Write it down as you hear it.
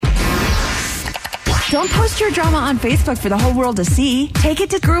Don't post your drama on Facebook for the whole world to see. Take it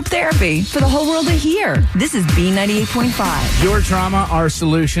to group therapy for the whole world to hear. This is B98.5. Your drama, our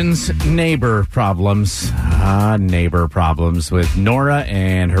solutions, neighbor problems. Neighbor problems with Nora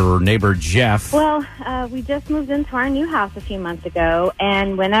and her neighbor Jeff. Well, we just moved into our new house a few months ago,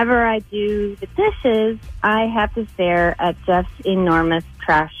 and whenever I do the dishes, I have to stare at Jeff's enormous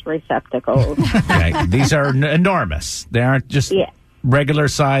trash receptacles. Okay, these are enormous. They aren't just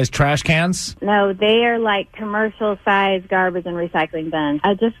regular-sized trash cans? No, they are like commercial-sized garbage and recycling bins.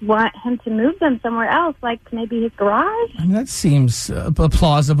 I just want him to move them somewhere else, like maybe his garage. I mean, that seems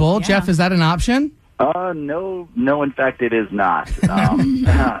plausible. Yeah. Jeff, is that an option? No, in fact, it is not. I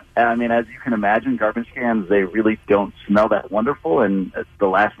mean, as you can imagine, garbage cans, they really don't smell that wonderful, and the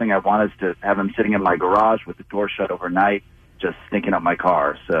last thing I want is to have them sitting in my garage with the door shut overnight, just stinking up my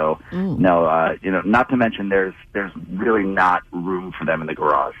car. So, no, not to mention there's really not room for them in the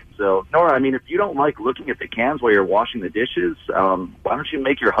garage. So, Nora, I mean, if you don't like looking at the cans while you're washing the dishes, why don't you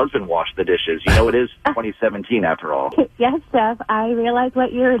make your husband wash the dishes? You know, it is 2017 after all. Yes, Jeff, I realize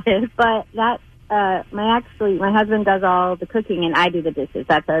what year it is, but that's my husband does all the cooking and I do the dishes.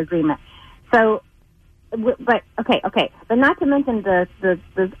 That's our agreement. So, but not to mention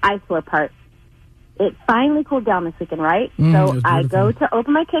the eyesore part. It finally cooled down this weekend, right? So I go to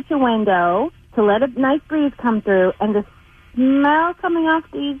open my kitchen window to let a nice breeze come through, and the smell coming off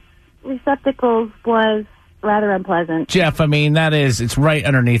these receptacles was rather unpleasant. Jeff, I mean, it's right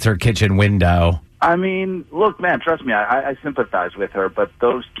underneath her kitchen window. I mean, look, man, trust me, I sympathize with her, but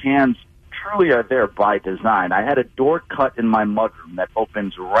those cans truly are there by design. I had a door cut in my mudroom that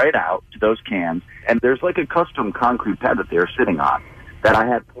opens right out to those cans, and there's like a custom concrete pad that they're sitting on that I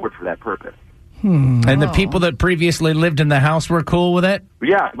had poured for that purpose. And the people that previously lived in the house were cool with it?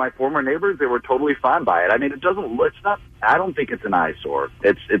 Yeah, my former neighbors, they were totally fine by it. I mean, I don't think it's an eyesore.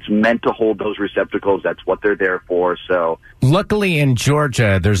 It's meant to hold those receptacles. That's what they're there for, so. Luckily in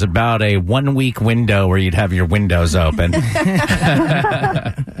Georgia, there's about a 1-week window where you'd have your windows open.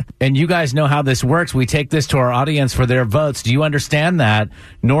 And you guys know how this works. We take this to our audience for their votes. Do you understand that?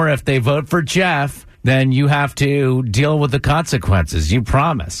 Nora, if they vote for Jeff, then you have to deal with the consequences. You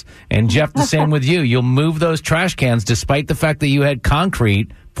promise. And Jeff, the same with you. You'll move those trash cans despite the fact that you had concrete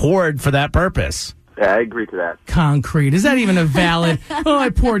poured for that purpose. Yeah, I agree to that. Concrete. Is that even a valid?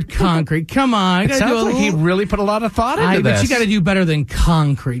 I poured concrete. Come on. It sounds like he really put a lot of thought into this. But you got to do better than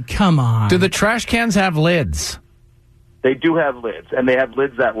concrete. Come on. Do the trash cans have lids? They do have lids, and they have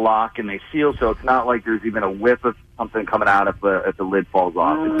lids that lock and they seal, so it's not like there's even a whiff of something coming out if the lid falls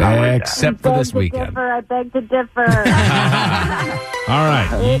off. It's not like except for this weekend. I beg to differ. All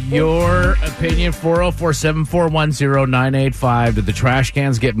right. Your opinion, 404-741-0985. Do the trash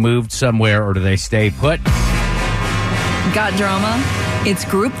cans get moved somewhere or do they stay put? Got drama? It's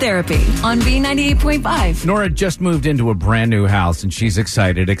group therapy on B98.5. Nora just moved into a brand new house and she's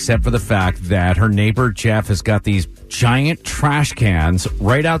excited, except for the fact that her neighbor Jeff has got these giant trash cans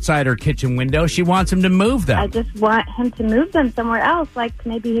right outside her kitchen window. She wants him to move them. I just want him to move them somewhere else, like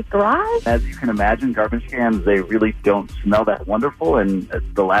maybe his garage. As you can imagine, garbage cans, they really don't smell that wonderful, and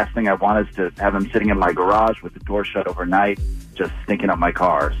the last thing I want is to have them sitting in my garage with the door shut overnight, just stinking up my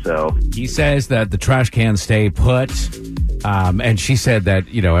car. So he says that the trash cans stay put. And she said that,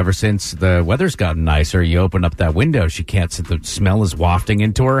 ever since the weather's gotten nicer, you open up that window, she can't sit. The smell is wafting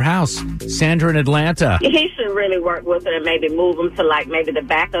into her house. Sandra in Atlanta. He should really work with her and maybe move them to maybe the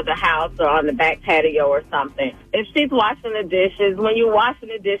back of the house or on the back patio or something. If she's washing the dishes, when you're washing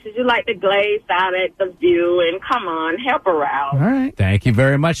the dishes, you like to glaze out at the view, and come on, help her out. All right. Thank you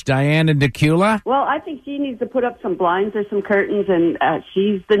very much, Diane and Decula. Well, I think she needs to put up some blinds or some curtains, and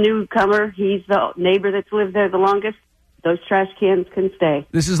she's the newcomer. He's the neighbor that's lived there the longest. Those trash cans can stay.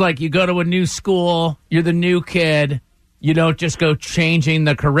 This is like you go to a new school, you're the new kid, you don't just go changing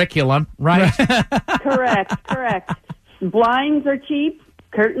the curriculum, right? Correct. Blinds are cheap.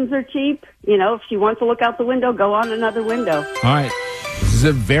 Curtains are cheap. If she wants to look out the window, go on another window. All right. This is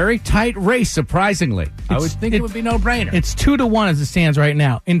a very tight race, surprisringly. I would think it would be no-brainer. It's 2-1 as it stands right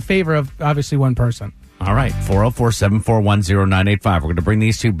now, in favor of, obviously, one person. All right, 404-741-0985. We're going to bring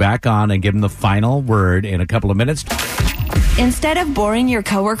these two back on and give them the final word in a couple of minutes. Instead of boring your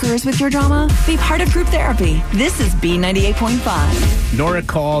coworkers with your drama, be part of group therapy. This is B98.5. Nora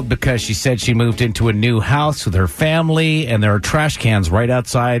called because she said she moved into a new house with her family, and there are trash cans right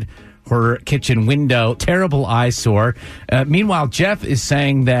outside her kitchen window. Terrible eyesore. Meanwhile, Jeff is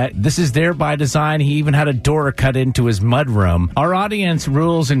saying that this is there by design. He even had a door cut into his mudroom. Our audience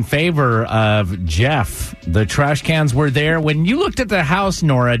rules in favor of Jeff. The trash cans were there. When you looked at the house,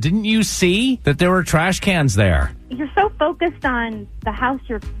 Nora, didn't you see that there were trash cans there? You're so focused on the house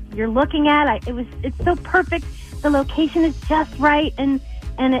you're looking at. It's so perfect. The location is just right, and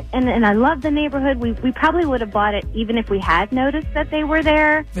I love the neighborhood. We probably would have bought it even if we had noticed that they were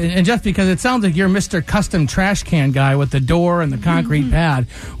there. And just because it sounds like you're Mr. Custom Trash Can guy with the door and the concrete pad,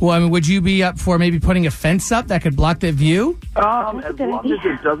 well, I mean, would you be up for maybe putting a fence up that could block the view? As long as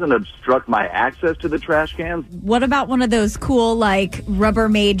it doesn't obstruct my access to the trash cans. What about one of those cool, like,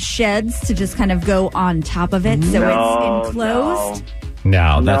 Rubbermaid sheds to just kind of go on top of it so it's enclosed?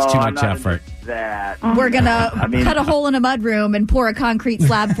 No, that's too much effort. We're going to cut a hole in a mudroom and pour a concrete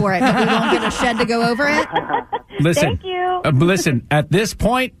slab for it, but we won't get a shed to go over it? Listen, Thank you. Listen, at this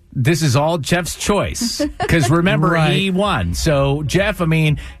point, this is all Jeff's choice. Because remember, he won. So, Jeff, I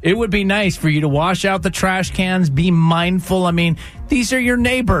mean, it would be nice for you to wash out the trash cans, be mindful. I mean, these are your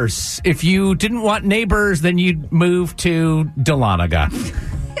neighbors. If you didn't want neighbors, then you'd move to Dahlonega.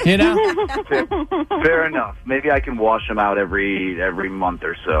 You know? Fair enough. Maybe I can wash them out every month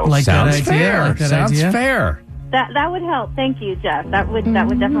or so. Sounds that idea. fair. Like that Sounds idea. fair. That would help. Thank you, Jeff. That would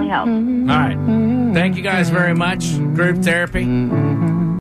definitely help. All right. Thank you guys very much. Group therapy.